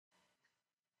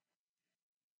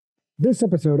This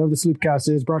episode of the Sloopcast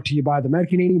is brought to you by the Mad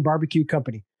Canadian Barbecue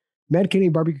Company. Mad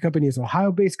Canadian Barbecue Company is an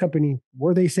Ohio-based company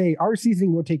where they say our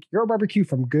seasoning will take your barbecue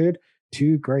from good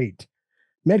to great.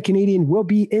 Mad Canadian will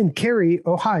be in Cary,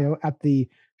 Ohio at the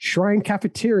Shrine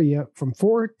Cafeteria from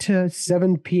 4 to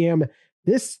 7 p.m.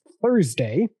 this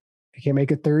Thursday. If you can't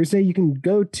make it Thursday, you can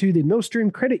go to the Millstream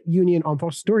Credit Union on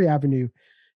Fostoria Avenue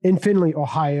in Findlay,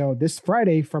 Ohio this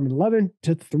Friday from 11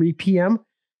 to 3 p.m.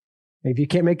 And if you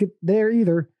can't make it there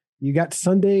either, you got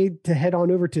Sunday to head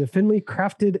on over to Findlay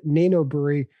Crafted Nano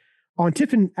Brewery on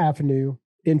Tiffin Avenue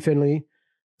in Findlay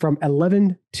from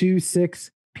 11 to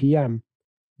 6 p.m.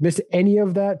 Miss any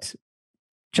of that?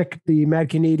 Check the Mad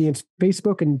Canadians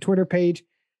Facebook and Twitter page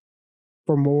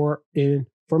for more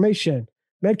information.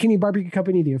 Mad Canadian Barbecue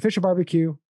Company, the official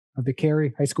barbecue of the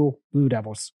Cary High School Blue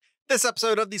Devils. This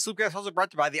episode of the Sloopcast is also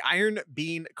brought to you by the Iron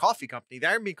Bean Coffee Company. The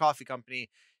Iron Bean Coffee Company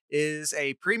is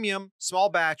a premium, small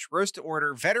batch, roast to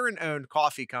order, veteran-owned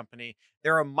coffee company.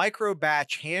 They're a micro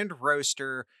batch hand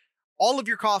roaster. All of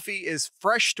your coffee is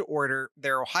fresh to order.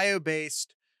 They're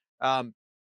Ohio-based.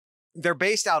 They're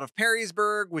based out of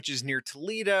Perrysburg, which is near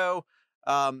Toledo.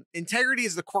 Integrity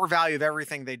is the core value of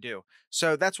everything they do.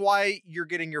 So that's why you're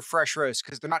getting your fresh roast,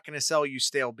 because they're not going to sell you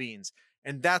stale beans.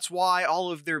 And that's why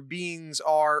all of their beans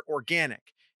are organic.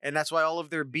 And that's why all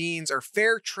of their beans are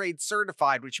fair trade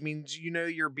certified, which means, you know,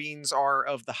 your beans are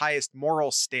of the highest moral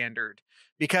standard.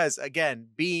 Because again,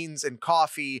 beans and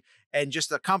coffee and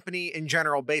just a company in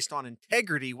general based on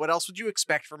integrity, what else would you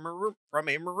expect from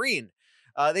a Marine?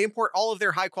 They import all of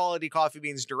their high quality coffee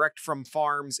beans direct from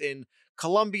farms in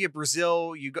Colombia,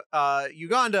 Brazil,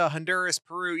 Uganda, Honduras,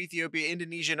 Peru, Ethiopia,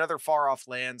 Indonesia, and other far off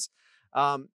lands.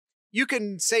 You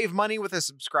can save money with a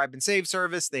subscribe and save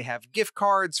service. They have gift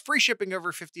cards, free shipping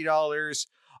over $50.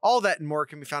 All that and more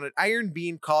can be found at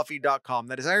ironbeancoffee.com.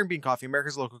 That is Iron Bean Coffee,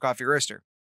 America's local coffee roaster.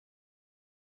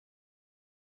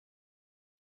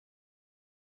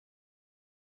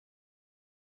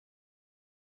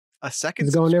 A second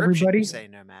How's it going, subscription, everybody? you say,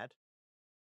 Nomad.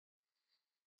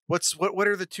 What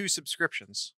are the two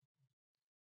subscriptions?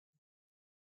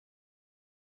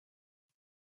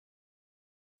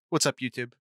 What's up,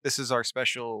 YouTube? This is our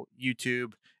special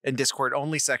YouTube and Discord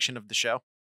only section of the show.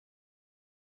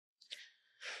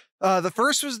 The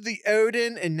first was the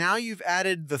Odin, and now you've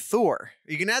added the Thor.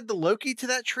 You can add the Loki to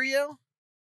that trio?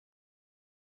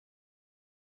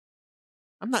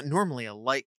 I'm not normally a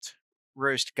light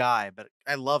roast guy, but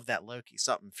I love that Loki.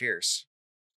 Something fierce.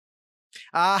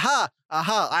 I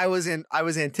was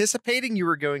anticipating you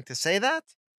were going to say that,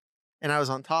 and I was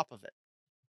on top of it.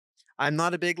 I'm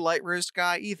not a big light roast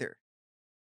guy either.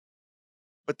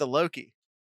 But the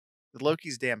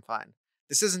Loki's damn fine.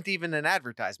 This isn't even an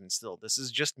advertisement still. This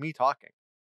is just me talking.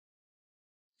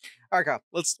 All right, Kyle,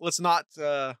 let's not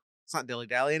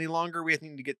dilly-dally any longer. We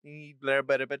need to get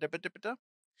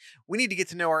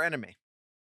to know our enemy.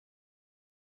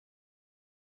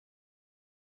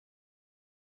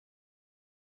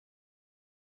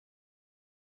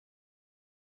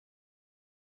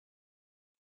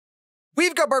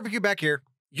 We've got barbecue back here.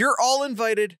 You're all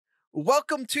invited.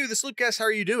 Welcome to the Sloopcast. How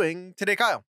are you doing today,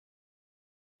 Kyle?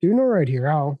 Doing all right here.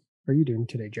 How are you doing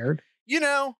today, Jared? You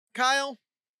know, Kyle,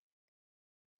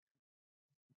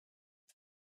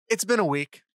 it's been a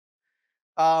week.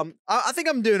 I think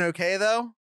I'm doing okay though.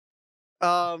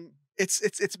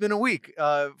 It's been a week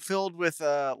filled with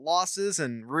losses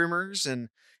and rumors and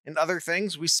other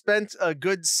things. We spent a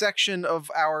good section of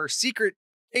our secret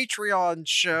Patreon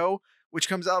show, which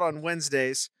comes out on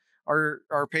Wednesdays,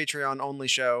 our Patreon only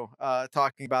show,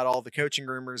 talking about all the coaching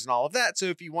rumors and all of that. So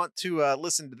if you want to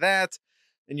listen to that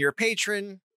and you're a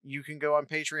patron, you can go on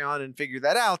Patreon and figure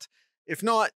that out. If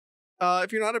not,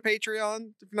 if you're not a patron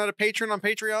on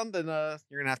Patreon, then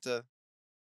you're going to have to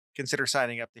consider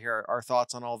signing up to hear our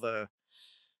thoughts on all the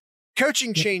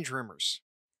coaching change rumors.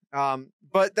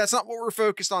 But that's not what we're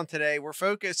focused on today. We're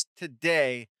focused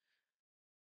today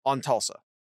on Tulsa,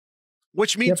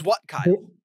 which means what, Kyle?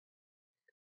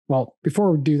 Well,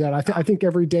 before we do that, I think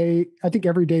every day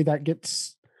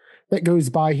that goes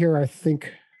by here, I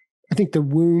think the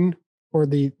wound or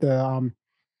the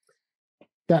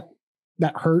that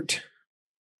hurt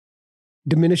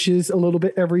diminishes a little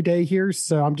bit every day here.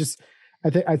 So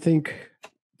I think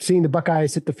seeing the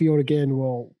Buckeyes hit the field again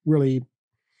will really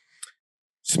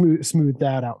smooth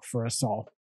that out for us all.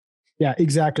 Yeah,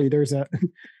 exactly. There's a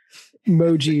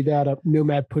emoji that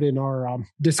Nomad put in our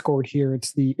Discord here.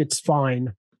 It's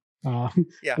fine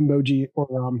emoji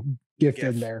or GIF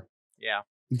in there. Yeah,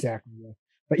 exactly. Yeah.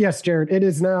 But yes, Jared, it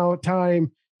is now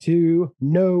time to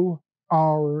know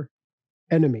our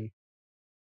enemy.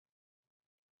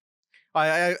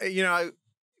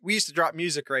 we used to drop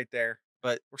music right there,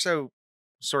 but we're so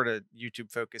sort of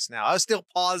YouTube focused now. I was still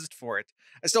paused for it.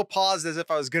 I still paused as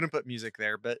if I was going to put music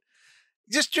there, but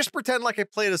just pretend like I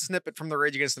played a snippet from the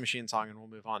Rage Against the Machine song and we'll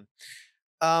move on.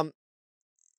 Um,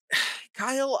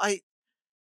 Kyle,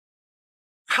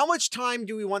 how much time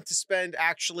do we want to spend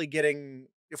actually getting,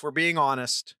 if we're being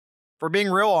honest, if we're being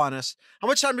real honest, how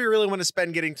much time do we really want to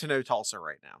spend getting to know Tulsa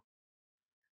right now?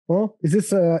 Well, is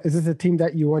this a team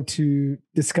that you want to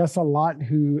discuss a lot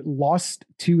who lost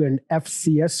to an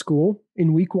FCS school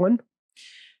in week 1?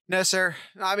 No, sir.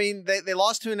 I mean, they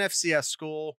lost to an FCS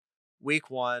school week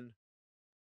 1.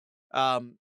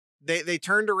 They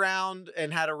turned around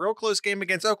and had a real close game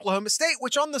against Oklahoma State,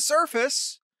 which on the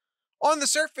surface,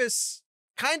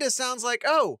 kind of sounds like,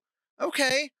 oh,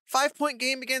 okay, 5-point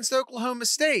game against Oklahoma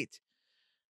State.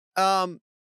 That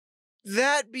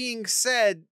being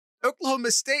said, Oklahoma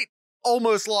State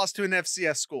almost lost to an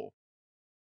FCS school.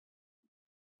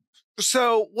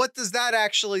 So what does that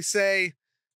actually say?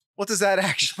 What does that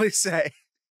actually say?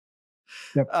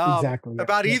 Yep, exactly.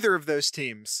 About either of those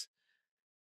teams?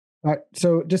 All right,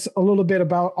 so just a little bit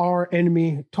about our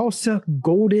enemy, Tulsa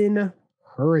Golden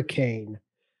Hurricane.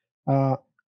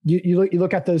 You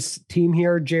look at this team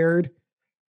here, Jared,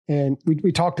 and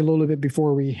we talked a little bit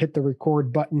before we hit the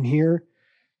record button here.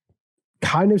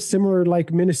 Kind of similar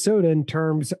like Minnesota in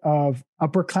terms of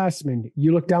upperclassmen.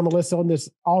 You look down the list on this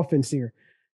offense here: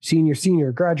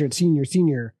 senior, graduate,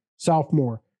 senior,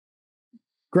 sophomore,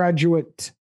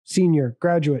 graduate, senior,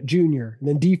 graduate, junior. And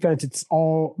then defense, it's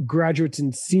all graduates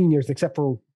and seniors except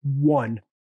for 1,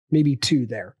 maybe 2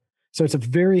 there. So it's a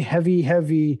very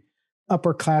heavy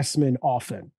upperclassmen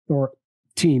offense or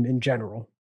team in general.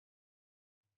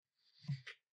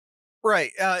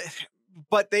 Right.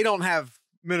 But they don't have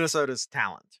Minnesota's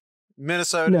talent.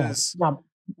 Minnesota's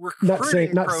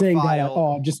recruiting not saying that at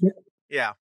all. Just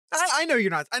yeah. I know you're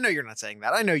not. I know you're not saying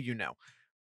that. I know you know.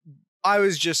 I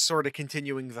was just sort of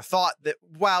continuing the thought that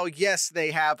while yes, they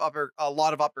have a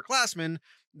lot of upperclassmen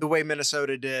the way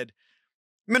Minnesota did.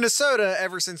 Minnesota,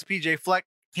 ever since PJ Fleck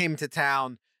came to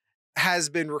town, has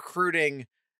been recruiting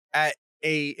at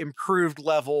a improved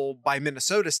level by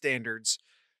Minnesota standards.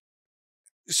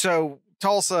 So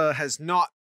Tulsa has not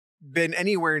been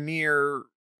anywhere near,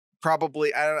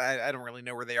 probably, I don't really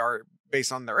know where they are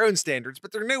based on their own standards,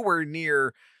 but they're nowhere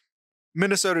near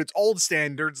Minnesota's old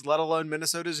standards, let alone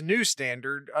Minnesota's new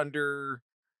standard under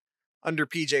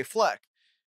PJ Fleck.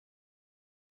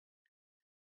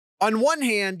 On one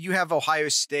hand, you have Ohio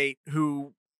State,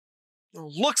 who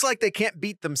looks like they can't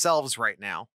beat themselves right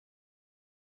now.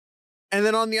 And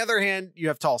then on the other hand, you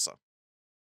have Tulsa.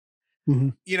 Mm-hmm.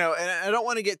 You know, and I don't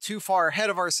want to get too far ahead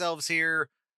of ourselves here,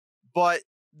 but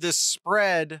the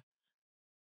spread's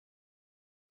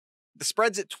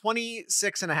at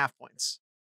 26.5 points.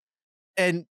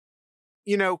 And,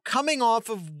 you know, coming off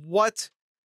of what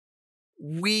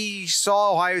we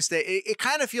saw Ohio State, it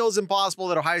kind of feels impossible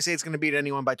that Ohio State's going to beat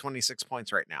anyone by 26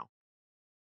 points right now.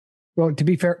 Well, to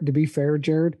be fair,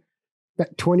 Jared,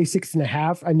 that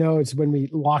 26.5, I know it's when we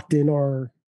locked in our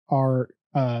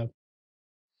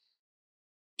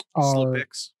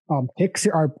picks. Picks,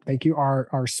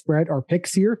 our spread, our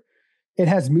picks here. It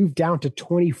has moved down to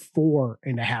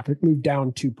 24.5. It moved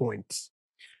down 2 points.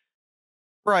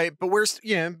 Right, but we're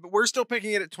still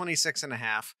picking it at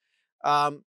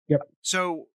 26.5. Yep.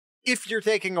 So if you're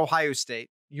taking Ohio State,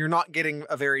 you're not getting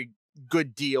a very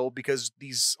good deal because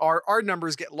our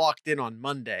numbers get locked in on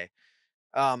Monday.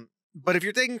 But if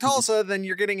you're taking Tulsa, then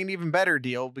you're getting an even better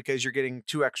deal because you're getting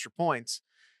 2 extra points.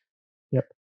 Yep.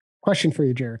 Question for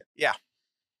you, Jared. Yeah.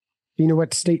 Do you know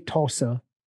what state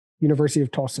University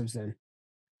of Tulsa is in?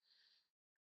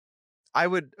 I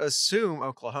would assume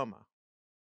Oklahoma.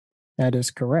 That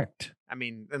is correct. I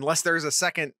mean, unless there's a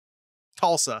second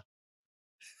Tulsa,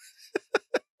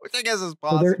 which I guess is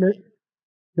possible. So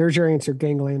there's your answer,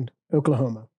 Gangland,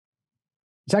 Oklahoma.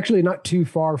 It's actually not too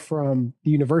far from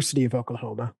the University of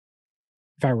Oklahoma,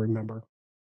 if I remember.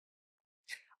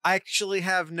 I actually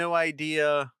have no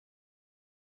idea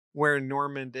where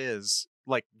Normand is,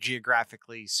 like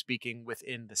geographically speaking,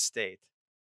 within the state.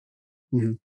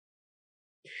 Mm-hmm.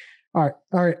 All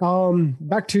right.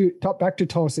 Back to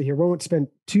Tulsa here. We won't spend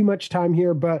too much time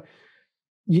here, but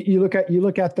you look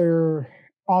at their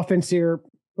offense here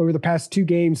over the past 2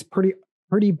 games,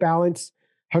 pretty balanced.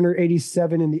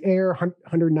 187 in the air,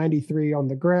 193 on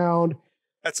the ground.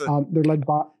 They're led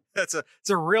by. It's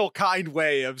a real kind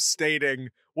way of stating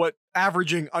what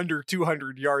averaging under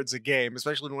 200 yards a game,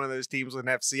 especially in one of those teams with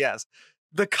an FCS.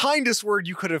 The kindest word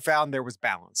you could have found there was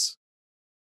balance.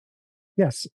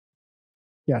 Yes.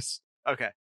 Okay.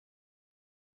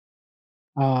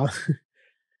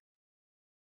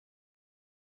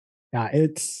 Yeah,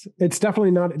 it's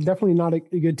definitely not a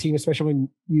good team, especially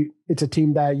when it's a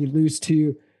team that you lose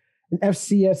to an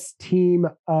FCS team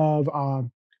of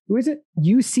who is it?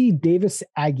 UC Davis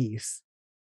Aggies.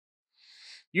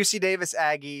 UC Davis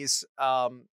Aggies.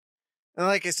 And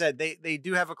like I said, they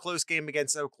do have a close game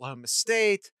against Oklahoma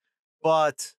State,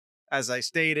 but as I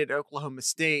stated, Oklahoma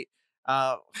State,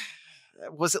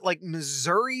 was it like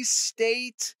Missouri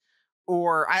State,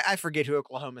 or I forget who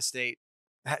Oklahoma State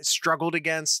struggled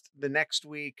against the next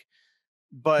week,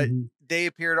 but Mm-hmm. they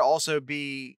appear to also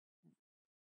be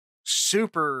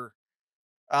super.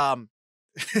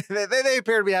 They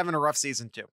appear to be having a rough season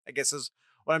too, I guess is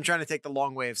what I'm trying to take the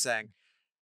long way of saying.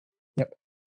 Yep.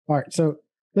 All right. So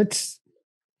is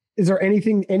there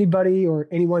anybody or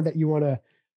anyone that you want to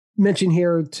mention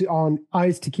here on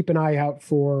eyes to keep an eye out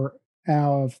for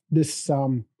this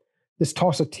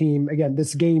Tulsa team? Again,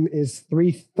 this game is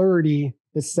 3:30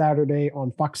 this Saturday on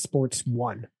Fox Sports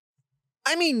 1.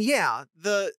 I mean, yeah,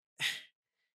 the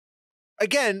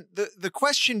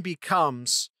question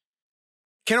becomes,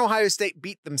 can Ohio State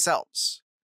beat themselves?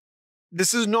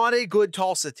 This is not a good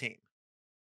Tulsa team.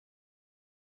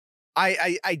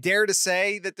 I dare to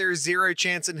say that there's zero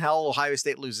chance in hell Ohio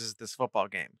State loses this football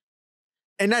game.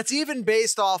 And that's even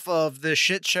based off of the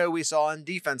shit show we saw in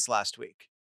defense last week.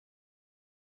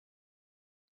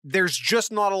 There's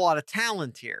just not a lot of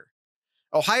talent here.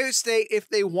 Ohio State, if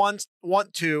they want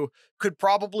to, could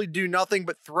probably do nothing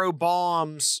but throw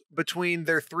bombs between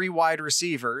their 3 wide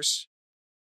receivers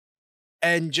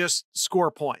and just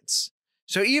score points.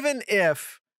 So even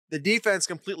if the defense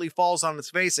completely falls on its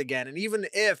face again, and even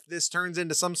if this turns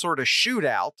into some sort of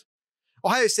shootout,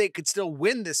 Ohio State could still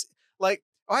win this. Like,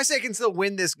 Ohio State can still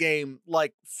win this game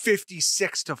like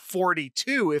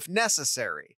 56-42 if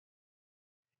necessary.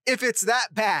 If it's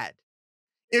that bad.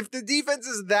 If the defense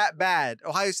is that bad,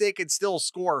 Ohio State could still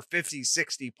score 50,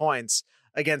 60 points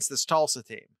against this Tulsa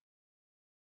team.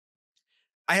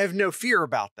 I have no fear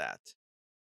about that.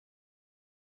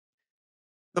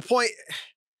 The point,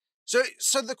 so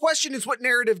the question is, what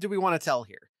narrative do we want to tell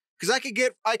here? Because I could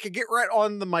get right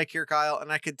on the mic here, Kyle,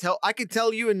 and I could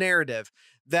tell you a narrative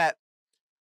that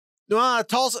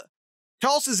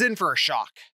Tulsa's in for a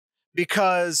shock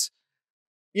because,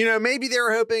 maybe they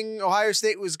were hoping Ohio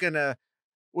State was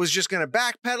just going to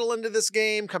backpedal into this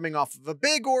game coming off of a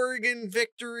big Oregon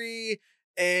victory,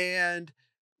 and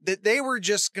that they were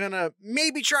just going to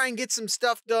maybe try and get some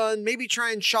stuff done, maybe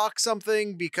try and shock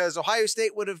something because Ohio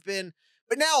State would have been,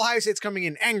 but now Ohio State's coming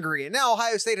in angry, and now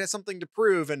Ohio State has something to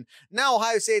prove, and now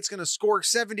Ohio State's going to score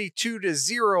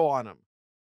 72-0 on them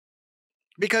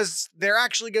because they're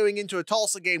actually going into a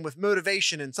Tulsa game with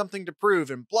motivation and something to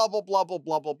prove and blah, blah, blah, blah,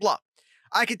 blah, blah, blah.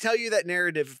 I could tell you that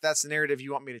narrative if that's the narrative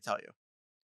you want me to tell you.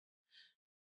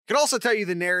 Could also tell you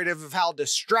the narrative of how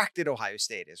distracted Ohio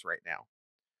State is right now.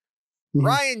 Mm-hmm.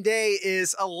 Ryan Day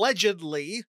is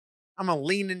allegedly, I'm going to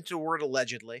lean into the word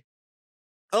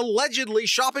allegedly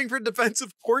shopping for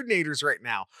defensive coordinators right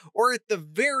now, or at the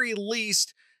very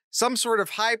least, some sort of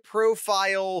high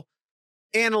profile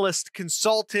analyst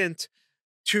consultant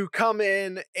to come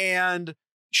in and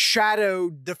shadow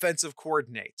defensive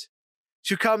coordinate,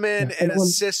 to come in and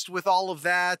assist with all of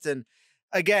that. And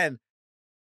again,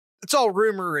 it's all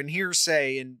rumor and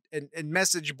hearsay and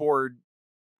message board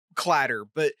clatter,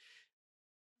 but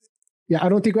yeah, I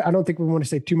don't think we want to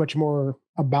say too much more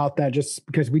about that, just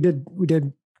because we did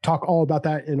talk all about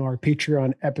that in our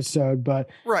Patreon episode. But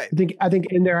right, I think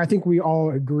in there, I think we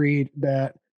all agreed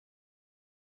that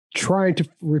trying to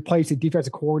replace a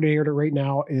defensive coordinator right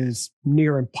now is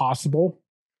near impossible.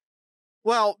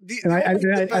 Well, I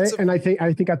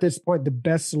think at this point the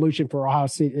best solution for Ohio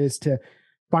State is to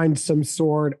find some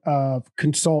sort of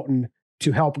consultant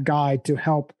to help guide, to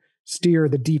help steer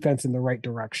the defense in the right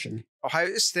direction.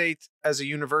 Ohio State as a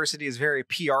university is very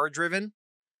PR driven,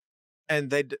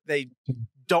 and they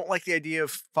don't like the idea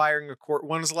of firing a court.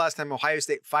 When was the last time Ohio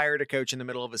State fired a coach in the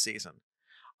middle of a season?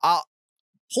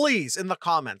 Please, in the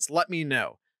comments, let me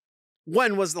know.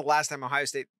 When was the last time Ohio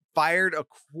State fired a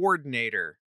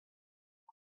coordinator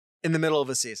in the middle of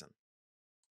a season?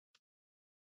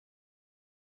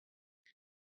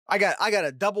 I got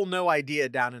a double no idea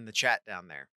down in the chat down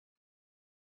there.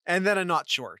 And then a not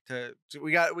sure.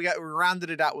 We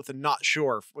rounded it out with a not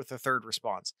sure with a third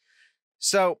response.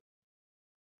 So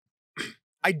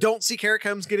I don't see Carrick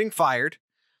Holmes getting fired.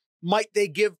 Might they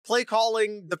give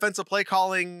defensive play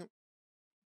calling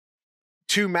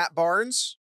to Matt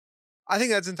Barnes? I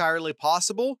think that's entirely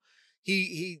possible.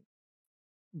 He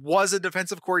was a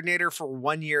defensive coordinator for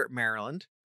 1 year at Maryland.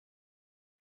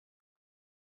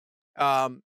 I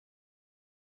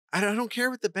don't care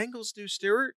what the Bengals do,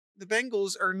 Stuart. the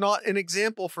Bengals are not an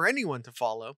example for anyone to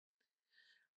follow.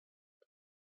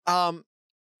 Um,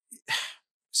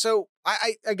 so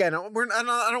I again, I don't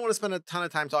want to spend a ton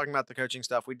of time talking about the coaching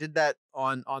stuff. We did that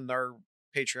on our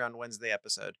Patreon Wednesday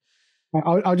episode.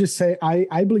 I'll just say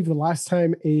I believe the last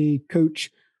time a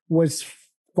coach was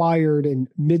fired in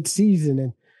mid-season,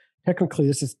 and technically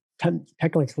this is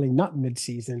technically not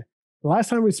mid-season. The last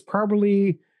time was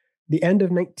probably the end of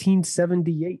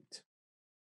 1978.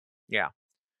 Yeah,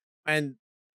 and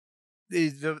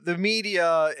the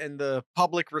media and the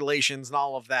public relations and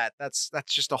all of that, that's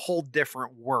just a whole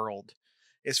different world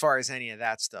as far as any of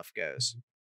that stuff goes.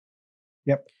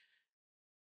 Yep.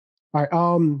 All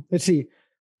right. Let's see.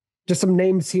 Just some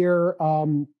names here.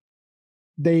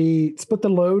 They split the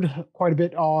load quite a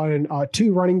bit on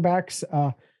two running backs,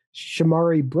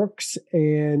 Shamari Brooks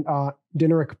and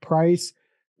Denerick Price,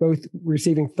 both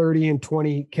receiving 30 and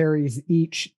 20 carries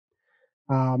each.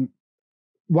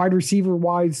 Wide receiver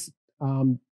wise,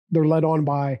 they're led on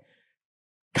by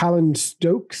Kylan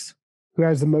Stokes, who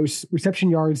has the most reception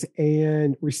yards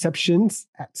and receptions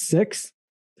at 6.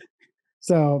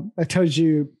 So that tells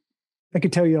you, I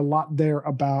could tell you a lot there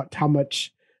about how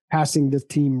much passing this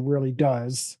team really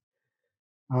does.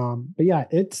 But yeah,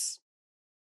 it's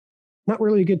not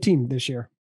really a good team this year.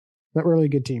 Not really a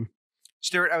good team.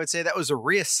 Stuart, I would say that was a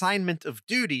reassignment of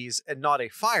duties and not a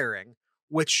firing,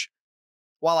 which,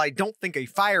 while I don't think a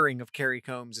firing of Kerry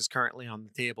Combs is currently on the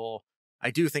table,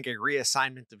 I do think a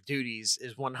reassignment of duties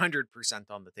is 100%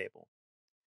 on the table.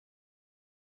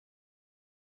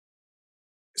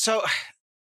 So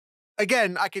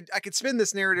again, I could spin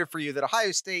this narrative for you that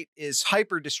Ohio State is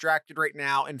hyper distracted right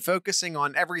now and focusing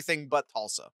on everything but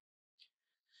Tulsa,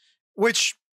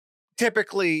 which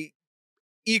typically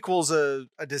equals a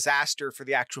disaster for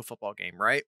the actual football game,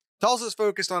 right? Tulsa's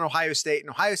focused on Ohio State and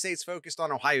Ohio State's focused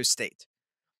on Ohio State.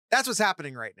 That's what's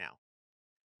happening right now.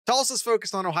 Tulsa's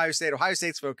focused on Ohio State. Ohio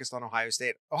State's focused on Ohio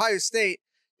State. Ohio State,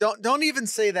 don't even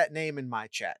say that name in my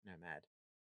chat, Nomad.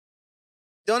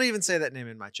 Don't even say that name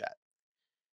in my chat.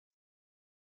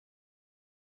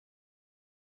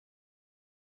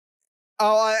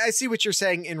 Oh, I see what you're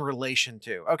saying in relation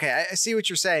to. Okay, I see what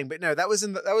you're saying, but no, that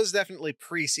was definitely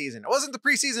preseason. It wasn't the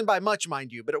preseason by much,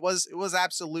 mind you, but it was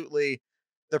absolutely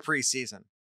the preseason.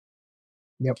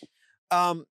 Yep.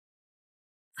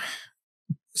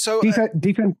 So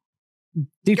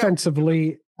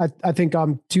defensively, I think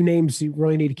two names you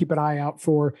really need to keep an eye out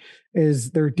for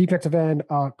is their defensive end,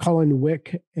 Colin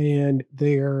Wick, and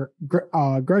their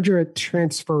graduate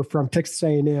transfer from Texas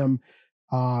A&M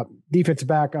defensive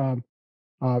back,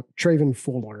 Traven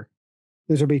Fuller.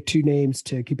 Those will be two names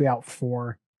to keep out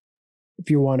for if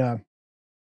you want to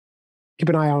keep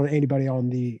an eye on anybody on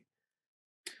the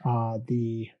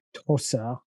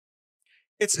Tulsa.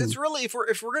 It's really, if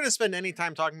we're going to spend any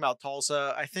time talking about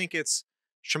Tulsa, I think it's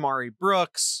Shamari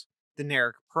Brooks,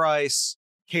 Denerick Price,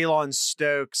 Kalon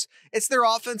Stokes. It's their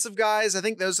offensive guys. I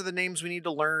think those are the names we need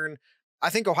to learn.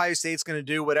 I think Ohio State's going to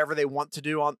do whatever they want to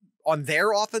do on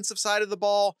their offensive side of the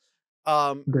ball.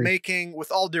 Making,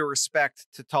 with all due respect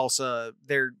to Tulsa,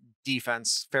 their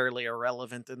defense fairly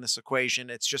irrelevant in this equation.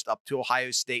 It's just up to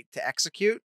Ohio State to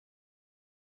execute.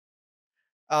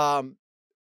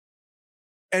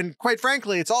 And quite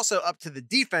frankly, it's also up to the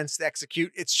defense to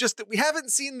execute. It's just that we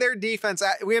haven't seen their defense.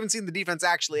 We haven't seen the defense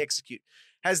actually execute.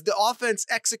 Has the offense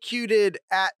executed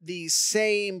at the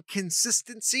same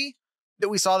consistency that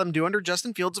we saw them do under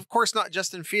Justin Fields? Of course not.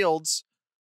 Justin Fields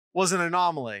was an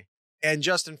anomaly, and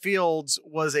Justin Fields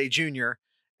was a junior.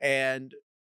 And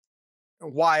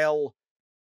while,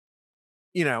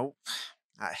 you know,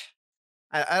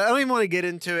 I don't even want to get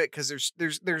into it because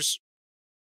there's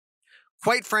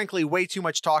quite frankly way too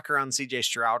much talk around CJ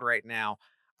Stroud right now.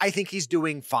 I think he's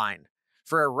doing fine.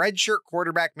 For a redshirt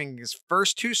quarterback making his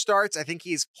first 2 starts, I think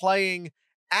he's playing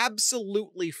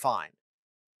absolutely fine.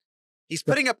 He's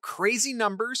putting up crazy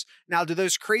numbers. Now, do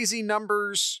those crazy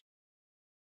numbers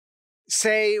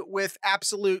say with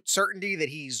absolute certainty that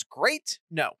he's great?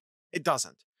 No, it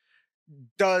doesn't.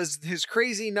 Does his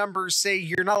crazy numbers say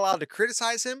you're not allowed to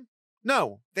criticize him?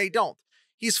 No, they don't.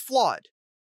 He's flawed,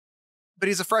 but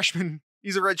he's a freshman.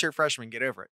 He's a redshirt freshman. Get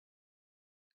over it.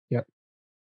 Yep.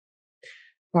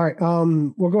 All right.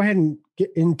 We'll go ahead and get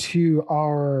into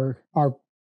our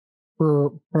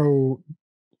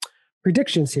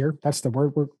predictions here. That's the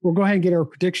word. We'll go ahead and get our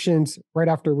predictions right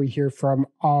after we hear from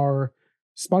our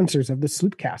sponsors of the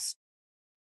Sloopcast.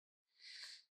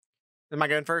 Am I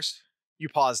going first? You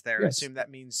paused there. Yes. I assume that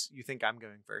means you think I'm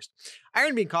going first.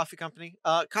 Iron Bean Coffee Company.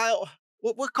 Kyle,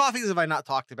 what coffees have I not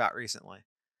talked about recently?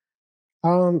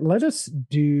 Let's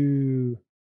do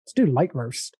light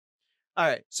roast. All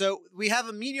right. So we have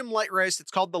a medium light roast.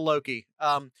 It's called the Loki.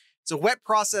 It's a wet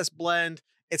process blend.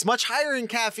 It's much higher in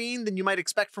caffeine than you might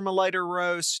expect from a lighter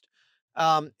roast.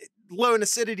 Low in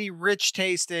acidity, rich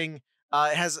tasting.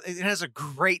 It has a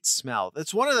great smell.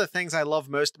 That's one of the things I love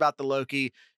most about the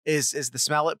Loki is the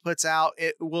smell it puts out.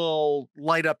 It will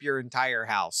light up your entire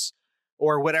house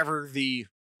or whatever the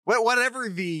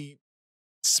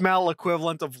smell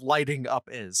equivalent of lighting up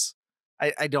is.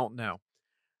 I don't know.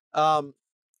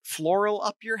 Floral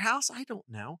up your house? I don't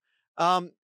know.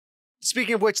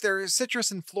 Speaking of which, there is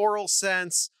citrus and floral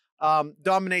scents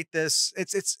dominate this.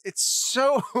 It's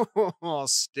so oh,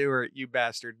 Stuart, you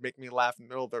bastard, make me laugh in the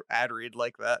middle of the ad read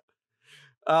like that.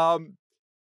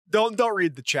 Don't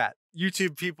read the chat.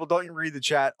 YouTube people, don't read the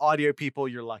chat. Audio people,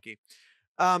 you're lucky.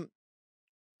 Yeah,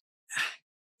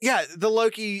 the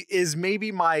Loki is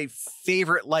maybe my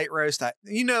favorite light roast.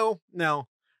 No.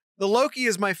 The Loki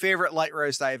is my favorite light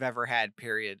roast I've ever had,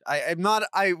 period.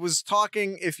 I was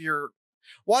talking, if you're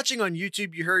watching on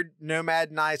YouTube, you heard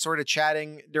Nomad and I sort of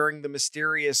chatting during the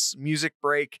mysterious music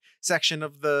break section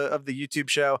of the YouTube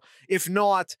show. If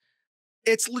not,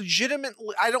 it's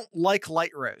legitimately, I don't like light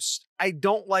roast. I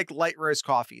don't like light roast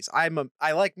coffees. I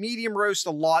like medium roast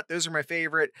a lot. Those are my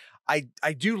favorite. I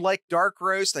do like dark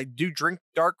roast. I do drink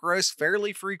dark roast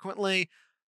fairly frequently.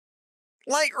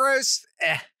 Light roast,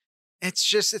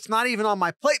 it's not even on my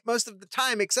plate most of the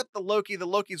time, except the Loki. The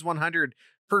Loki's 100%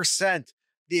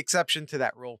 the exception to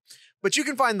that rule. But you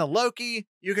can find the Loki.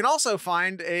 You can also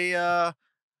find a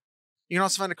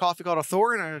coffee called a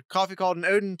Thor and a coffee called an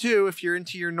Odin too, if you're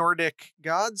into your Nordic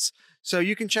gods. So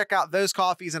you can check out those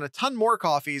coffees and a ton more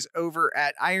coffees over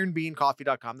at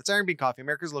ironbeancoffee.com. That's Iron Bean Coffee,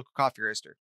 America's local coffee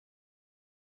roaster.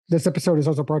 This episode is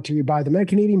also brought to you by the Mad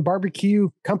Canadian Barbecue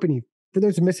Company. For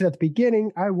those who missed it at the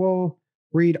beginning, I will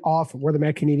read off where the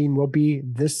Mad Canadian will be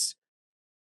the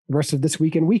rest of this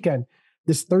weekend.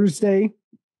 This Thursday,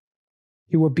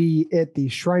 he will be at the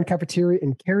Shrine Cafeteria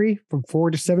in Cary from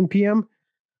 4 to 7 p.m.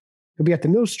 He'll be at the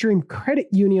Millstream Credit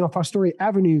Union on Fostoria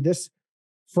Avenue this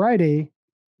Friday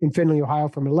in Findlay, Ohio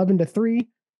from 11 to 3.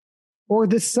 Or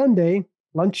this Sunday,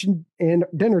 lunch and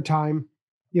dinner time,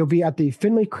 he'll be at the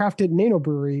Findlay Crafted Nano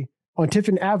Brewery on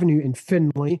Tiffin Avenue in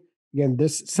Findlay. Again,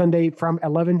 this Sunday from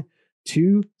 11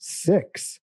 to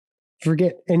 6.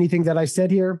 Forget anything that I said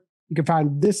here. You can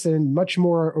find this and much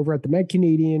more over at the Mad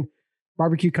Canadian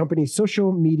Barbecue Company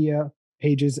social media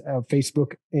pages of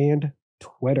Facebook and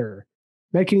Twitter.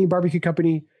 Mad Canadian Barbecue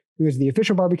Company, who is the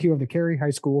official barbecue of the Cary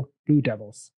High School Blue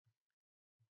Devils.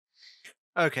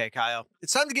 Okay, Kyle.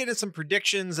 It's time to get into some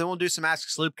predictions, and we'll do some Ask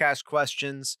Sloopcast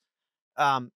questions.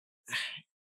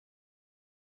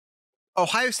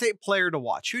 Ohio State player to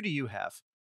watch. Who do you have?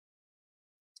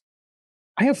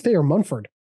 I have Thayer Munford.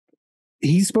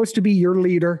 He's supposed to be your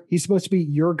leader. He's supposed to be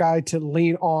your guy to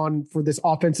lean on for this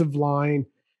offensive line.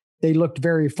 They looked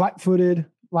very flat-footed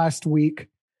last week.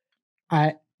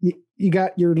 You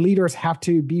got your leaders have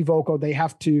to be vocal. They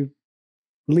have to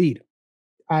lead.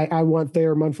 I want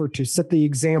Thayer Munford to set the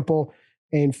example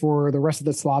and for the rest of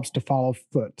the slobs to follow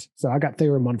foot. So I got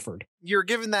Thayer Munford. You're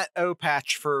given that O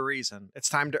patch for a reason. It's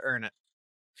time to earn it.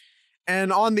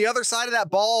 And on the other side of that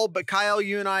ball, but Kyle,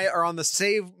 you and I are on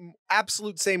the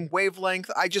absolute same wavelength.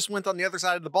 I just went on the other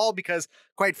side of the ball because,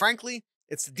 quite frankly,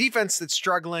 it's the defense that's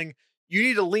struggling. You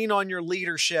need to lean on your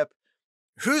leadership.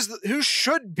 Who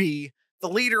should be the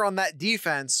leader on that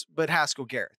defense but Haskell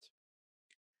Garrett?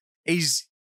 He's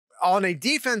on a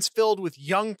defense filled with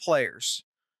young players.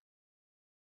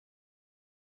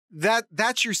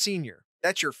 That's your senior.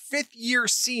 That's your fifth-year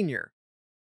senior,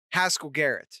 Haskell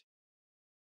Garrett.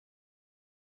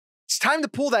 It's time to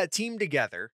pull that team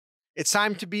together. It's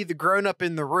time to be the grown-up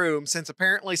in the room, since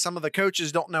apparently some of the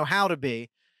coaches don't know how to be.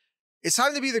 It's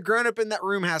time to be the grown-up in that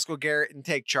room, Haskell Garrett, and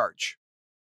take charge.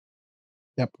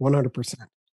 Yep, 100%.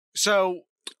 So,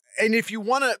 and if you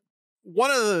want to,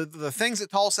 one of the things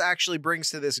that Tulsa actually brings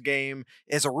to this game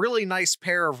is a really nice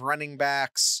pair of running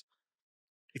backs.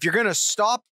 If you're going to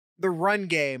stop the run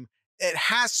game, it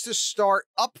has to start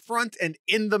up front and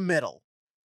in the middle.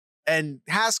 And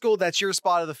Haskell, that's your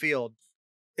spot of the field.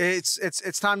 It's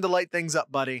time to light things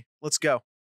up, buddy. Let's go.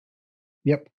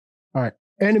 Yep. All right.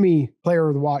 Enemy player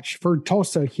of the watch for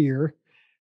Tulsa here.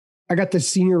 I got the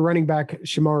senior running back,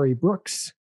 Shamari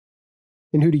Brooks.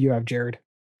 And who do you have, Jared?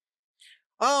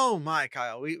 Oh my,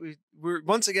 Kyle. We're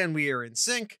once again, we are in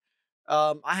sync.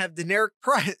 I have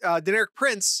Deneric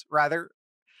Prince, rather.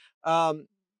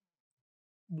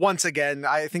 Once again,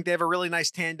 I think they have a really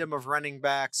nice tandem of running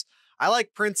backs. I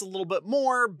like Prince a little bit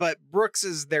more, but Brooks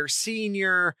is their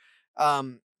senior.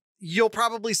 You'll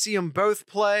probably see them both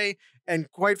play.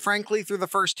 And quite frankly, through the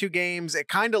first two games, it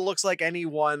kind of looks like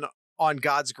anyone on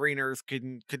God's green earth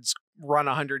could run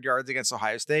 100 yards against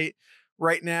Ohio State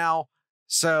right now.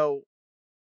 So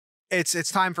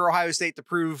it's time for Ohio State to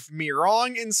prove me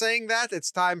wrong in saying that.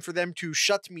 It's time for them to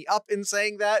shut me up in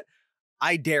saying that.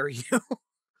 I dare you.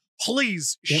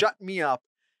 Please shut me up.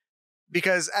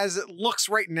 Because as it looks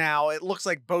right now, it looks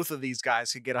like both of these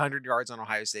guys could get 100 yards on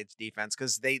Ohio State's defense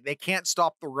because they can't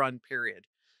stop the run, period.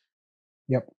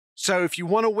 Yep. So if you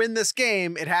want to win this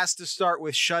game, it has to start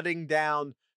with shutting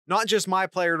down not just my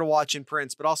player to watch in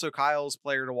Prince, but also Kyle's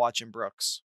player to watch in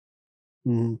Brooks.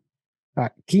 Mm-hmm.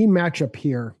 Key matchup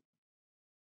here.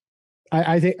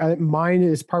 I think mine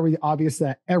is probably obvious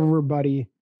that everybody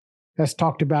has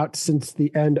talked about since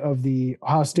the end of the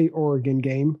Ohio State-Oregon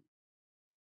game.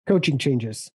 Coaching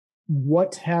changes.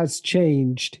 What has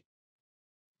changed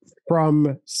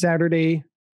from Saturday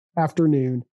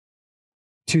afternoon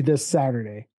to this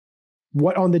Saturday?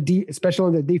 What on especially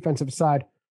on the defensive side,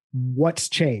 what's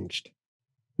changed?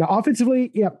 Now,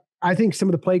 offensively, I think some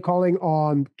of the play calling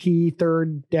on key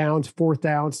third downs, fourth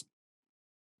downs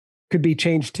could be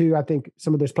changed too. I think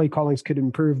some of those play callings could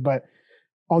improve, but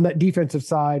on that defensive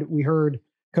side, we heard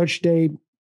Coach Day,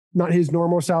 not his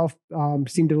normal self,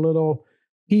 seemed a little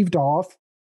heaved off.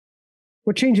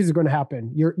 What changes are going to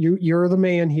happen? You're the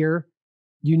man here.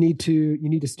 You need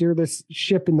to steer this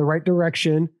ship in the right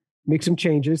direction, make some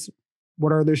changes.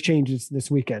 What are those changes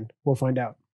this weekend? We'll find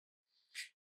out.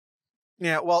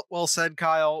 Yeah, well said,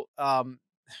 Kyle.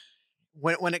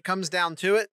 When it comes down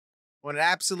to it, when it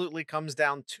absolutely comes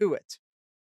down to it,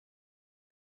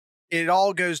 it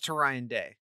all goes to Ryan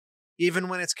Day. Even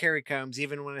when it's Kerry Combs,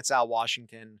 even when it's Al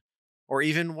Washington, or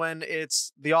even when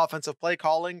it's the offensive play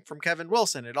calling from Kevin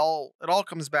Wilson, it all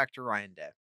comes back to Ryan Day.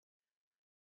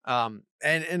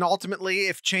 And ultimately,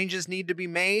 if changes need to be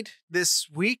made this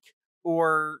week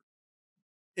or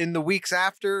in the weeks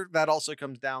after, that also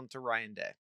comes down to Ryan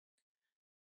Day.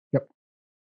 Yep.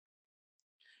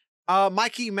 My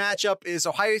key matchup is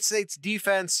Ohio State's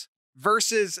defense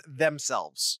versus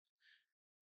themselves.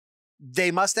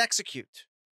 They must execute.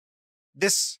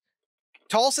 This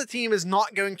Tulsa team is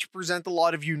not going to present a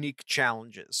lot of unique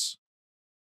challenges.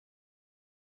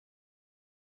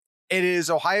 It is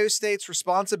Ohio State's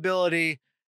responsibility.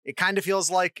 It kind of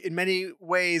feels like, in many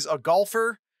ways, a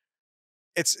golfer.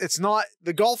 It's not,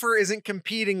 the golfer isn't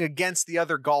competing against the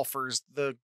other golfers.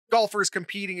 The golfer is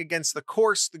competing against the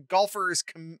course. The golfer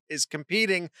is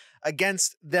competing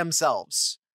against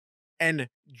themselves and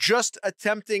just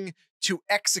attempting to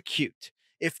execute.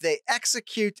 If they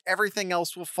execute, everything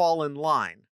else will fall in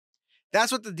line.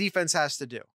 That's what the defense has to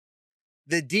do.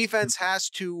 The defense has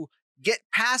to get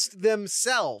past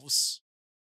themselves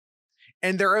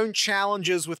and their own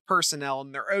challenges with personnel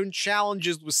and their own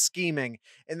challenges with scheming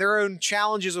and their own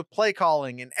challenges with play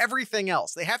calling and everything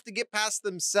else. They have to get past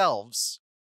themselves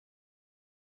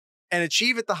and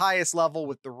achieve at the highest level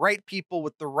with the right people,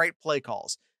 with the right play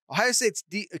calls. Ohio State's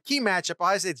key matchup,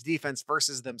 Ohio State's defense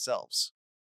versus themselves.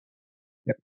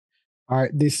 Yep. All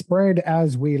right. The spread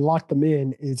as we lock them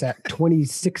in is at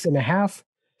 26.5.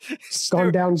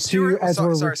 Gone down to as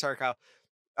sorry, Kyle.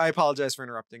 I apologize for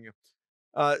interrupting you.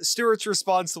 Stuart's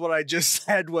response to what I just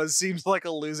said seems like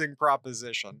a losing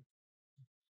proposition.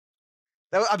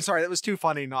 I'm sorry, that was too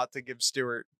funny not to give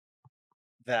Stuart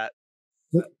that.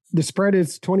 The spread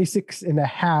is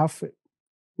 26.5,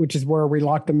 which is where we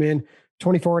locked them in.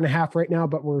 24.5 right now,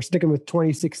 but we're sticking with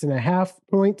 26.5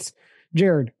 points.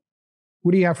 Jared,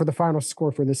 what do you have for the final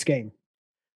score for this game?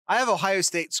 I have Ohio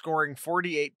State scoring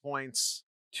 48 points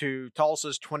to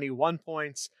Tulsa's 21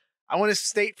 points. I want to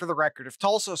state for the record, if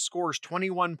Tulsa scores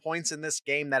 21 points in this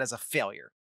game, that is a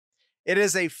failure. It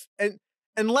is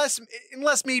unless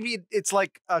maybe it's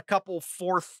like a couple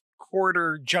fourth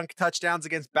quarter junk touchdowns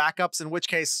against backups, in which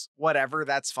case, whatever,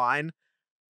 that's fine.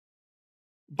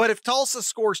 But if Tulsa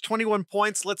scores 21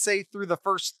 points, let's say through the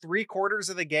first 3 quarters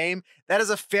of the game, that is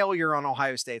a failure on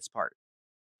Ohio State's part.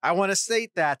 I want to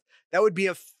state that would be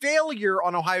a failure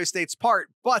on Ohio State's part,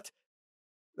 but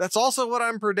that's also what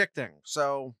I'm predicting.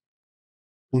 So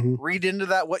read into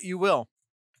that what you will.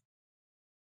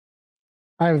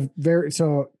 I have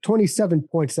 27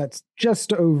 points. That's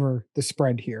just over the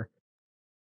spread here.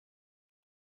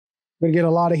 I'm going to get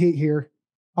a lot of heat here.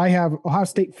 I have Ohio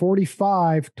State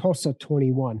 45, Tulsa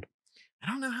 21. I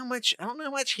don't know how much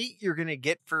heat you're going to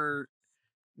get for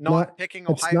not picking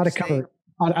Ohio State. It's not a cover.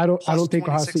 I don't think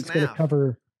Ohio State's going to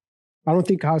cover. I don't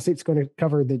think Ohio State's going to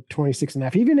cover the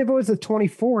 26.5. Even if it was a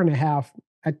 24.5,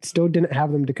 I still didn't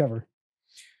have them to cover.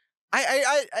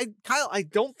 Kyle, I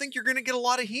don't think you're going to get a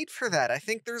lot of heat for that. I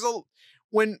think there's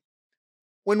when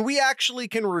we actually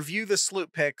can review the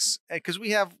sloop picks, because we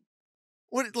have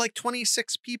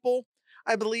 26 people.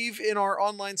 I believe, in our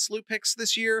online Sloop picks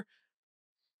this year.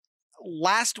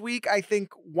 Last week, I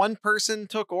think one person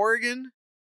took Oregon.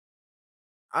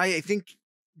 I think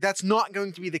that's not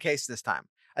going to be the case this time.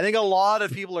 I think a lot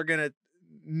of people are going to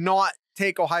not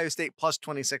take Ohio State plus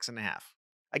 26.5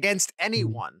 against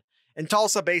anyone. And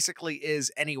Tulsa basically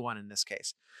is anyone in this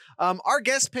case. Our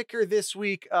guest picker this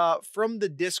week from the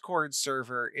Discord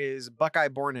server is Buckeye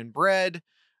Born and Bred.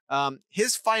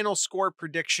 His final score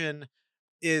prediction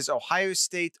is Ohio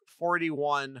State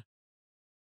 41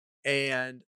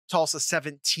 and Tulsa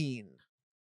 17.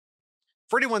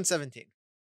 41-17.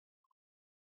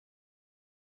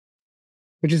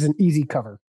 Which is an easy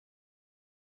cover.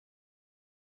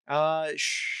 No.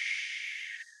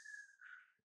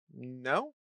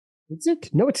 Is it?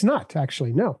 No, it's not,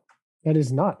 actually. No, that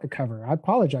is not a cover. I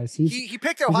apologize. He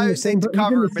picked Ohio State to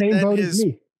cover, but then his...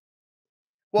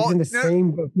 Well, he's in the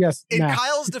same boat. Yes. In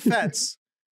Kyle's defense,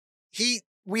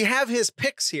 we have his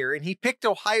picks here, and he picked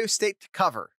Ohio State to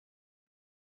cover.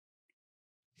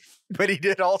 But he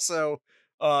did also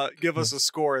give us a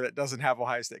score that doesn't have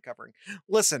Ohio State covering.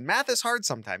 Listen, math is hard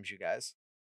sometimes, you guys.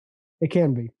 It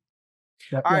can be.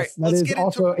 All right, that is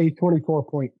also a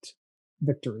 24-point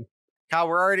victory. Kyle,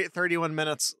 we're already at 31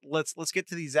 minutes. Let's get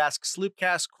to these Ask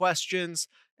Sloopcast questions,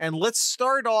 and let's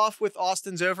start off with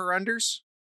Austin's over-unders.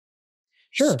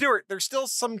 Sure. Stuart, there's still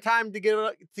some time to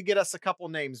get us a couple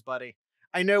names, buddy.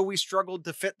 I know we struggled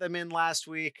to fit them in last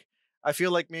week. I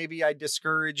feel like maybe I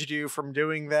discouraged you from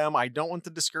doing them. I don't want to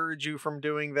discourage you from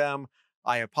doing them.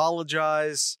 I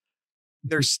apologize.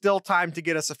 There's still time to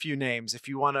get us a few names if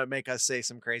you want to make us say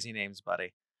some crazy names,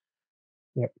 buddy.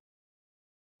 Yep.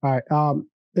 All right.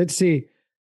 Let's see.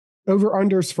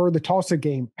 Over-unders for the Tulsa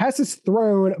game. Passes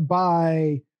thrown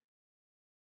by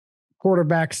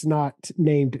quarterbacks not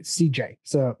named CJ.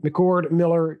 So McCord,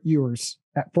 Miller, Ewers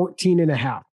at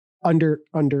 14.5. Under.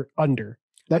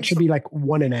 That should be like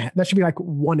 1.5. That should be like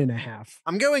 1.5.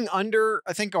 I'm going under.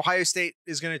 I think Ohio State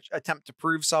is going to attempt to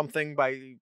prove something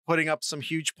by putting up some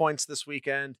huge points this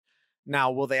weekend.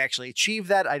 Now, will they actually achieve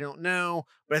that? I don't know,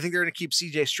 but I think they're going to keep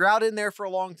CJ Stroud in there for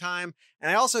a long time. And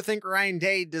I also think Ryan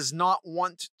Day does not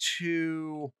want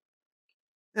to.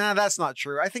 That's not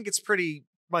true. I think it's pretty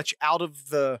much out of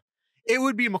the. It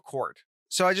would be McCord.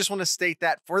 So I just want to state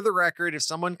that for the record. If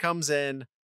someone comes in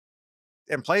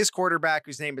and plays quarterback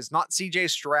whose name is not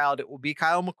CJ Stroud, it will be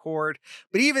Kyle McCord.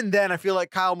 But even then, I feel like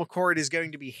Kyle McCord is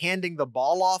going to be handing the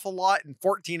ball off a lot, and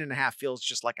 14.5 feels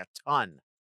just like a ton.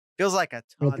 Feels like a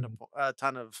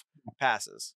ton of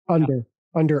passes. Under.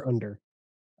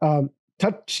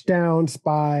 Touchdowns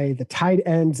by the tight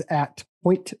ends at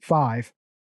 0.5.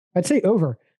 I'd say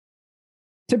over.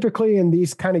 Typically in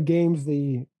these kind of games,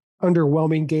 the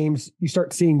underwhelming games, you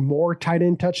start seeing more tight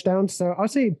end touchdowns. So I'll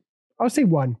say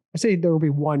one. I say there will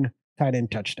be one tight end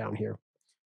touchdown here.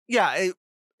 Yeah.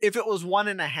 If it was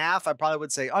 1.5, I probably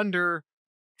would say under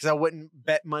because I wouldn't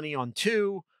bet money on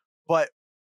 2, but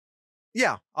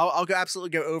yeah, I'll absolutely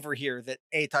go over here that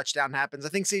a touchdown happens. I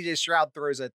think CJ Stroud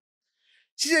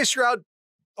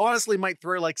honestly might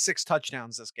throw like 6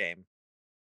 touchdowns this game.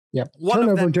 Yep. One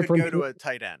of them could go to a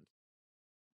tight end.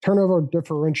 Turnover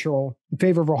differential in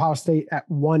favor of Ohio State at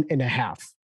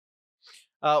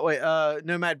 1.5.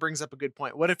 Nomad brings up a good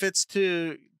point. What if it's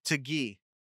to Gee,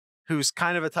 who's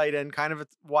kind of a tight end, kind of a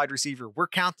wide receiver? We're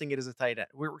counting it as a tight end.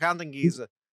 We're counting Gee as a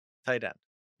tight end.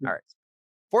 All right.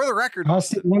 For the record, I'll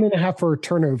say 1.5 for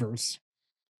turnovers.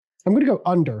 I'm going to go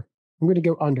under.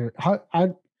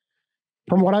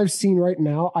 From what I've seen right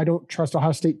now, I don't trust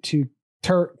Ohio State to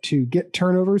get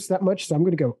turnovers that much, so I'm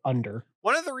going to go under.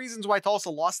 One of the reasons why Tulsa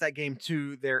lost that game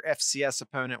to their FCS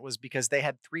opponent was because they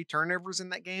had 3 turnovers in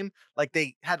that game. Like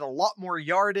they had a lot more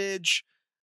yardage.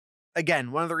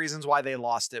 Again, one of the reasons why they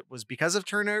lost it was because of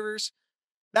turnovers.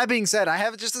 That being said, I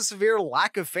have just a severe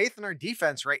lack of faith in our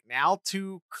defense right now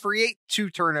to create 2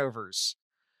 turnovers.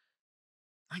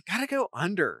 I gotta go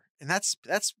under, and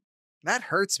that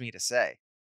hurts me to say.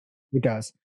 It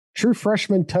does. True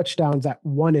freshman touchdowns at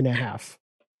 1.5.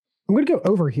 I'm going to go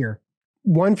over here.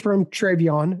 1 from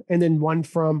Travion, and then 1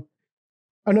 from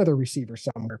another receiver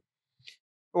somewhere.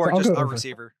 Or just a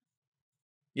receiver.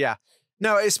 Yeah.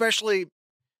 No, especially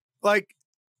like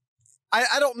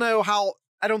I don't know how.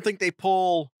 I don't think they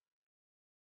pull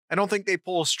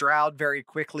Stroud very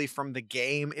quickly from the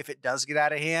game if it does get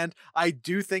out of hand. I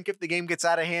do think if the game gets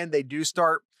out of hand, they do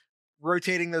start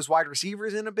rotating those wide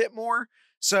receivers in a bit more.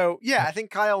 So, yeah, I think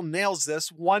Kyle nails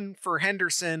this. 1 for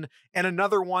Henderson and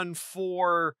another one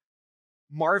for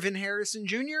Marvin Harrison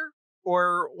Jr.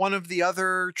 or one of the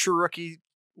other true rookie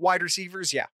wide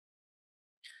receivers. Yeah.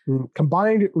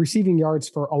 Combined receiving yards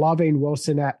for Olave and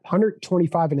Wilson at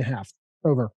 125.5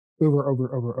 over.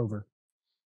 Over.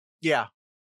 Yeah.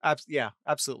 Yeah,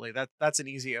 absolutely. That's an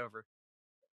easy over.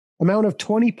 Amount of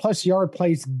 20+ yard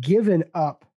plays given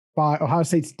up by Ohio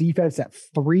State's defense at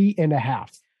 3.5. I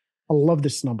love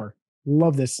this number.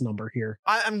 Love this number here.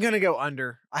 I'm going to go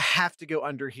under. I have to go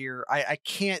under here. I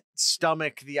can't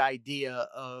stomach the idea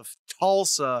of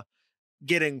Tulsa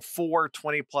getting 4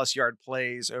 20+ yard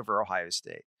plays over Ohio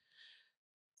State.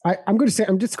 I'm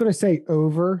just going to say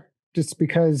over, just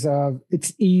because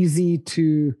it's easy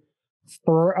to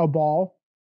throw a ball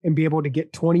and be able to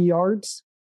get 20 yards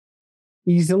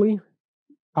easily.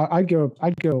 I'd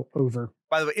go over.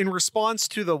 By the way, in response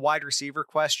to the wide receiver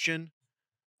question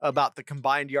about the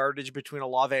combined yardage between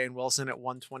Olave and Wilson at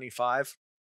 125,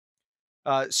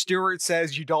 Stewart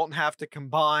says you don't have to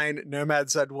combine. Nomad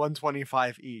said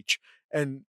 125 each.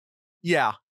 And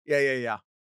yeah.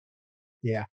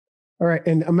 All right.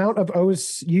 And amount of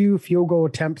OSU field goal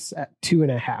attempts at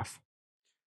 2.5.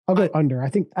 I'll go under. I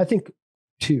think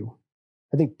 2.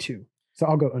 I think 2. So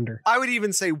I'll go under. I would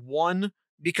even say 1,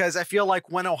 because I feel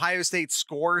like when Ohio State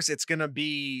scores, it's going to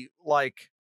be like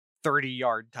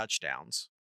 30-yard touchdowns.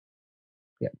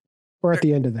 Yeah. Or at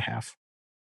the end of the half.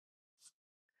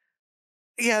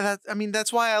 Yeah,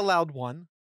 that's why I allowed 1.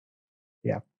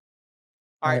 Yeah.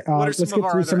 All right. What are some of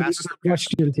our other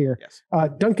questions here? Yes.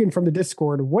 Duncan from the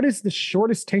Discord. What is the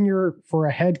shortest tenure for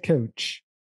a head coach?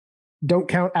 Don't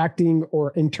count acting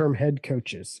or interim head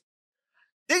coaches.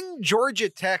 Didn't Georgia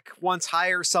Tech once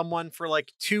hire someone for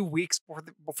like 2 weeks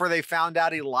before they found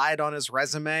out he lied on his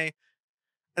resume?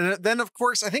 And then, of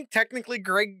course, I think technically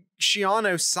Greg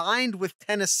Schiano signed with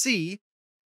Tennessee.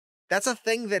 That's a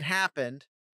thing that happened.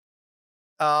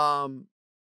 So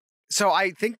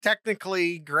I think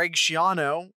technically Greg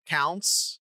Schiano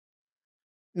counts.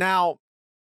 Now,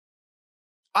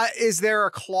 is there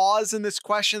a clause in this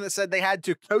question that said they had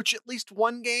to coach at least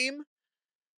 1 game?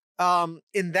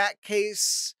 In that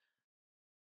case,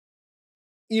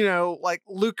 like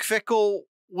Luke Fickell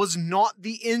was not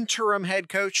the interim head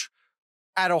coach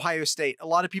at Ohio State. A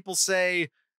lot of people say,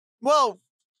 well,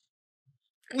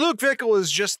 Luke Fickell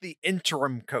was just the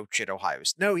interim coach at Ohio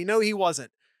State. No, he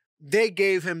wasn't. They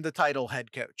gave him the title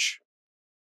head coach.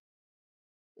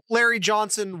 Larry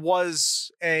Johnson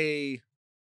was a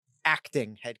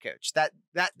acting head coach. That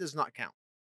does not count.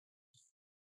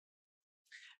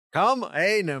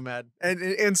 Hey, Nomad.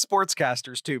 And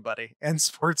sportscasters too, buddy. And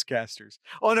sportscasters.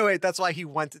 Oh, no, wait. That's why he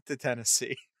went to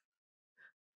Tennessee.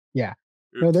 Yeah.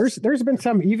 Oops. No, there's been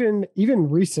some even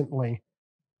recently.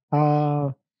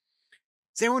 Does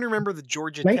anyone remember the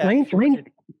Georgia Tech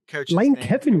coach's Lane name?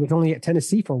 Kiffin was only at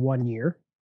Tennessee for 1 year.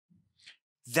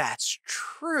 That's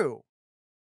true.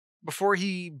 Before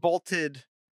he bolted.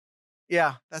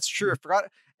 Yeah, that's true. I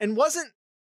forgot. And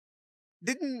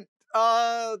didn't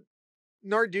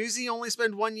Narduzzi only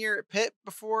spend 1 year at Pitt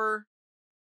before?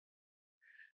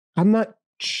 I'm not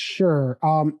sure.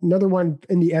 Another one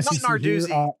in the SEC. Not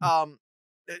Narduzzi.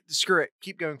 Screw it.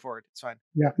 Keep going forward. It's fine.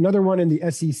 Yeah, another one in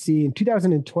the SEC in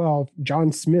 2012.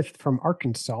 John Smith from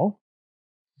Arkansas.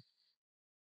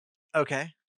 Okay.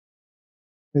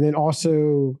 And then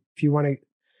also, if you want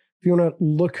to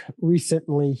look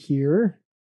recently here,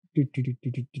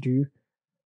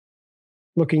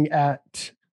 looking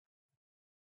at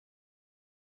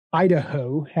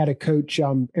Idaho, had a coach,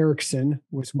 Erickson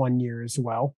was 1 year as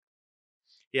well.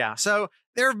 Yeah. So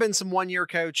there have been some 1 year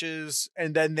coaches,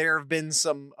 and then there have been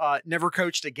some never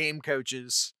coached a game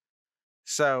coaches.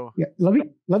 So yeah,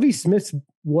 Lovie Smith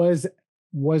was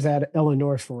at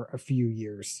Illinois for a few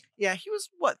years. Yeah, he was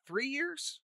 3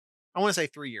 years? I want to say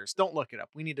 3 years. Don't look it up.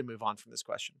 We need to move on from this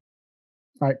question.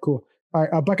 All right, cool. All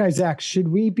right, Buckeye Zach, should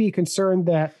we be concerned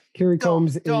that Kerry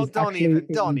Combs don't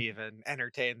even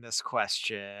entertain this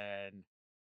question?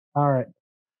 All right.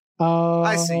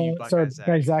 I see you, Buckeye Zach.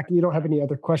 Buckeye Zach, you don't have any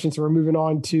other questions, so we're moving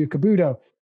on to Kabuto.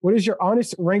 What is your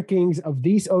honest rankings of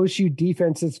these OSU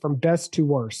defenses from best to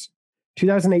worst?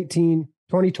 2018,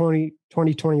 2020,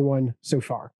 2021 so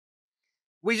far.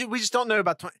 We just don't know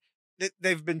about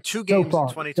they've been 2 games in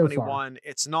 2021.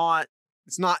 It's not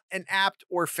an apt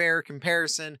or fair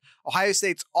comparison. Ohio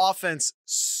State's offense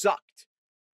sucked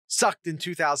in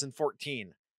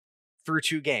 2014 through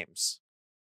 2 games.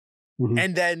 Mm-hmm.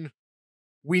 And then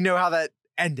we know how that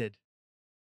ended.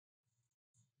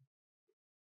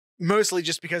 Mostly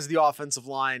just because the offensive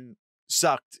line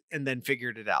sucked and then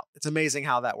figured it out. It's amazing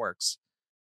how that works.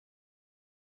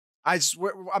 I'm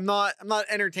not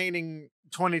entertaining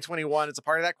 2021. It's a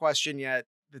part of that question yet.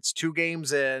 It's 2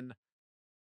 games in.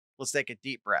 Let's take a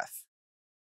deep breath.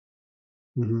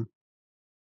 Mm-hmm.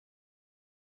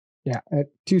 Yeah,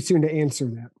 too soon to answer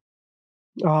that.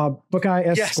 Buckeye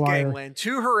Esquire. Yes, Gangland.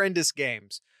 2 horrendous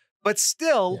games. But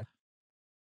still, Yeah.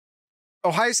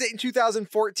 Ohio State in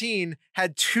 2014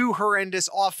 had 2 horrendous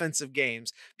offensive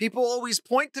games. People always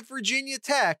point to Virginia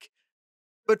Tech,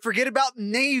 but forget about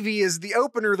Navy as the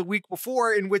opener the week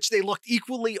before, in which they looked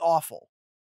equally awful.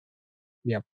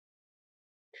 Yep.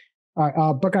 All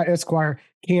right, Buckeye Esquire,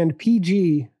 can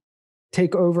PG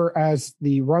take over as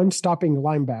the run-stopping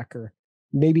linebacker?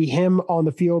 Maybe him on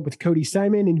the field with Cody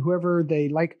Simon and whoever they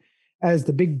like as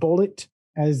the big bullet,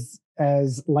 as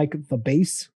like the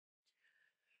base.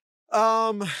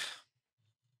 Pallier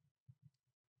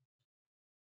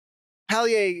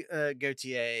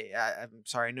Gautier. I'm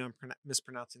sorry, I know I'm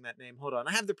mispronouncing that name. Hold on,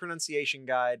 I have the pronunciation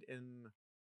guide in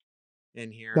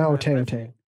here. No,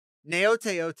 Teote.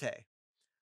 Neoteote.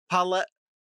 Palaiea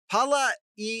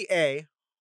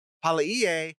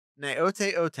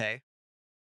Neoteote.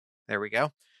 There we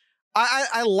go.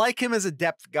 I like him as a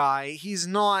depth guy. He's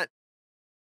not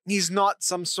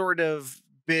some sort of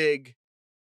big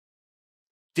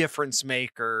difference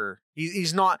maker.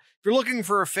 He's not. If you're looking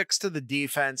for a fix to the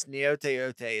defense,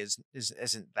 Neoteote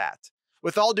isn't that.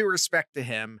 With all due respect to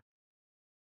him,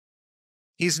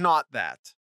 he's not that.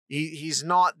 He's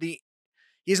not the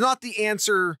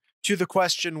answer to the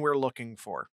question we're looking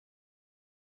for.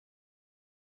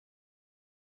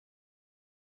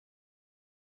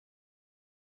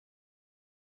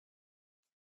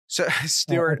 So,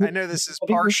 Stuart, I know this is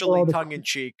partially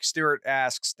tongue-in-cheek. Stuart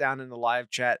asks down in the live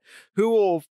chat, who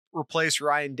will replace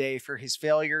Ryan Day for his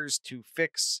failures to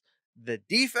fix the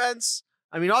defense?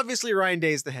 I mean, obviously Ryan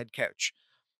Day is the head coach,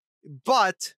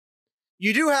 but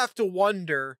you do have to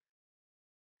wonder,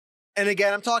 and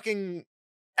again, I'm talking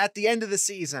at the end of the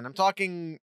season, I'm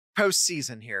talking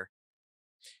postseason here,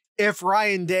 if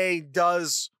Ryan Day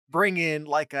does bring in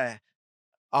like a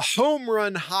home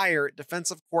run hire at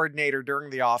defensive coordinator during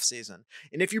the offseason.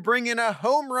 And if you bring in a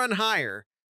home run hire,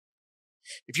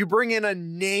 if you bring in a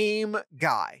name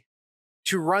guy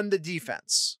to run the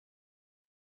defense,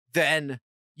 then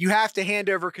you have to hand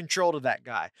over control to that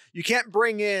guy. You can't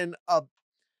bring in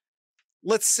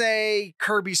let's say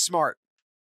Kirby Smart.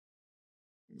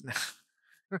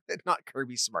 Not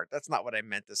Kirby Smart. That's not what I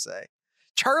meant to say.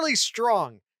 Charlie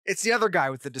Strong. It's the other guy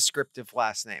with the descriptive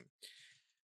last name.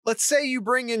 Let's say you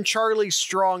bring in Charlie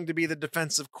Strong to be the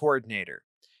defensive coordinator.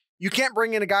 You can't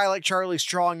bring in a guy like Charlie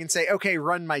Strong and say, okay,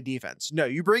 run my defense. No,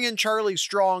 you bring in Charlie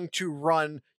Strong to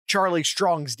run Charlie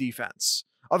Strong's defense.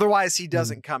 Otherwise, he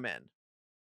doesn't come in.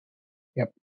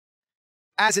 Yep.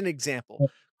 As an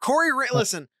example,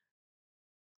 listen,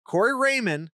 Corey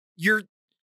Raymond, you're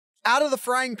out of the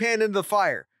frying pan into the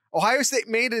fire. Ohio State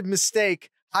made a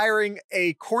mistake hiring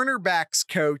a cornerbacks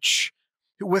coach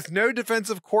with no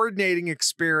defensive coordinating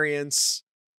experience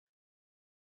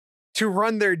to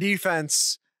run their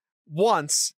defense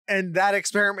once, and that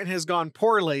experiment has gone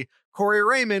poorly. Corey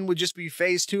Raymond would just be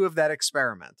phase 2 of that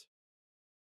experiment.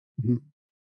 Mm-hmm.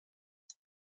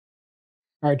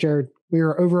 All right, Jared, we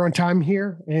are over on time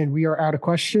here and we are out of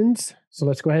questions. So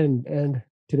let's go ahead and end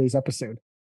today's episode.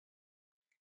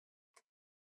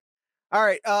 All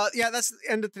right. That's the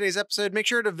end of today's episode. Make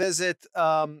sure to visit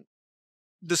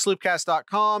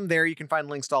thesloopcast.com. There you can find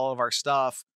links to all of our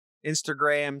stuff,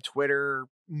 Instagram, Twitter,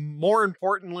 more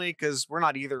importantly, because we're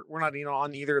not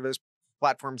on either of those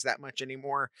platforms that much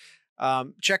anymore.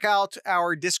 Check out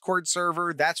our Discord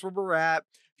server. That's where we're at.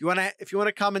 If you want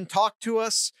to come and talk to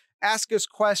us, ask us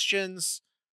questions,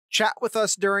 chat with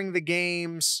us during the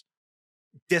games,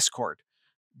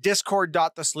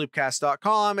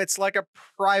 discord.thesloopcast.com. It's like a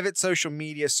private social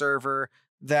media server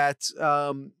that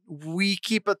we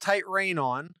keep a tight rein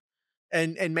on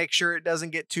and make sure it doesn't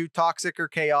get too toxic or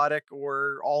chaotic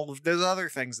or all of those other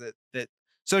things that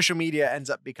social media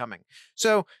ends up becoming.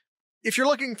 So if you're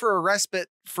looking for a respite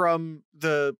from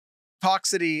the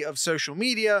toxicity of social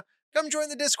media, come join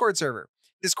the Discord server,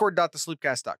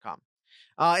 discord.thesloopcast.com.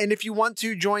 And if you want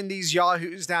to join these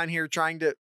yahoos down here trying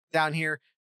to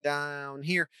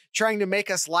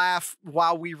make us laugh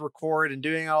while we record and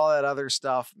doing all that other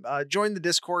stuff, join the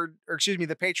Discord,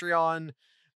 the Patreon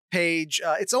page.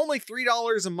 It's only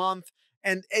 $3 a month,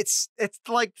 and it's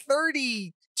like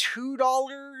 $32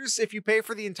 if you pay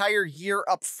for the entire year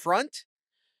up front.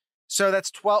 So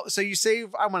that's 12. So you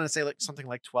save, I want to say like something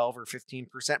like 12 or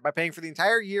 15% by paying for the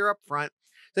entire year up front.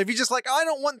 So if you just like, I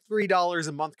don't want $3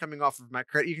 a month coming off of my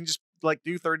credit, you can just like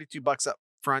do $32 up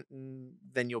front and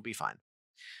then you'll be fine.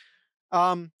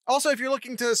 Also, if you're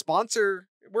looking to sponsor,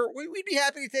 we'd be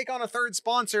happy to take on a third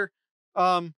sponsor.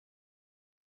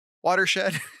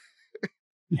 Watershed,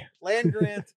 Land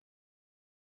Grant,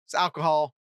 it's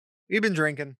alcohol. We've been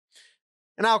drinking.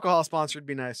 An alcohol sponsor would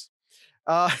be nice.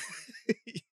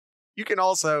 You can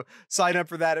also sign up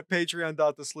for that at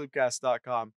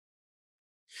patreon.thesloopcast.com.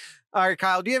 All right,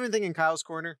 Kyle, do you have anything in Kyle's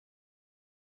corner?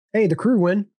 Hey, the Crew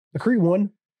win. The Crew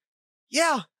won.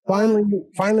 Yeah. Finally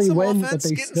win, offense, but they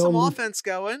getting still some need, offense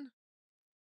going.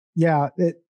 Yeah,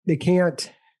 they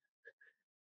can't.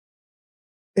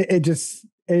 It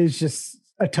is just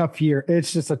a tough year.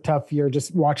 It's just a tough year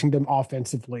just watching them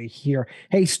offensively here.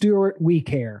 Hey, Stuart, we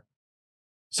care.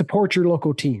 Support your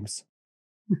local teams.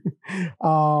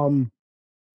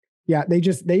 Yeah, they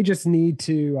just need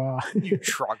to You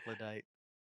troglodyte.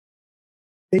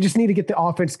 They just need to get the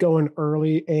offense going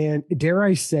early, and dare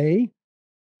I say,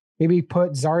 maybe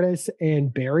put Zardes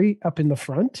and Barry up in the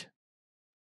front.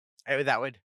 That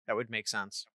would make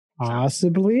sense.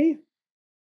 Possibly.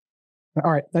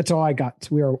 All right, that's all I got.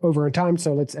 We are over in time,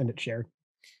 so let's end it, Sharon.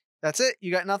 That's it?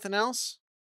 You got nothing else?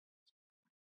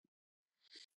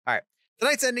 All right.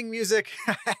 Tonight's ending music.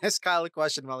 I asked Kyle a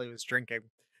question while he was drinking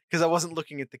because I wasn't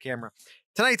looking at the camera.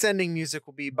 Tonight's ending music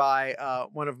will be by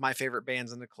one of my favorite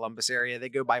bands in the Columbus area. They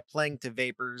go by Playing to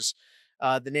Vapors.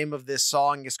 The name of this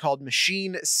song is called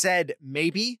Machine Said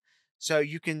Maybe. So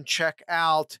you can check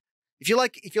out if you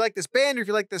like this band or if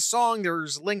you like this song,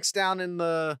 there's links down in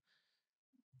the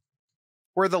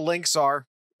where the links are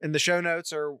in the show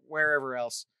notes or wherever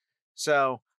else.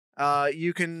 So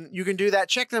you can do that.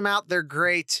 Check them out. They're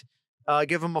great.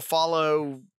 Give them a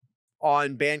follow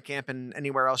on Bandcamp and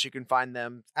anywhere else you can find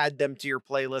them. Add them to your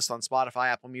playlist on Spotify,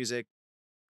 Apple Music,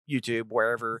 YouTube,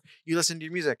 wherever you listen to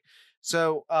your music.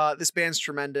 So this band's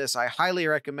tremendous. I highly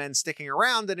recommend sticking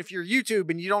around. And if you're YouTube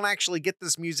and you don't actually get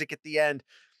this music at the end,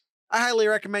 I highly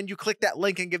recommend you click that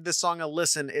link and give this song a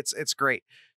listen. It's great.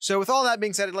 So with all that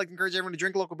being said, I'd like to encourage everyone to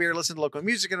drink local beer, listen to local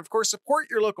music, and of course, support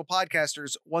your local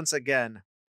podcasters once again.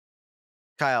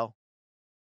 Kyle,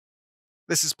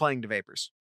 this is Playing to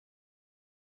Vapors.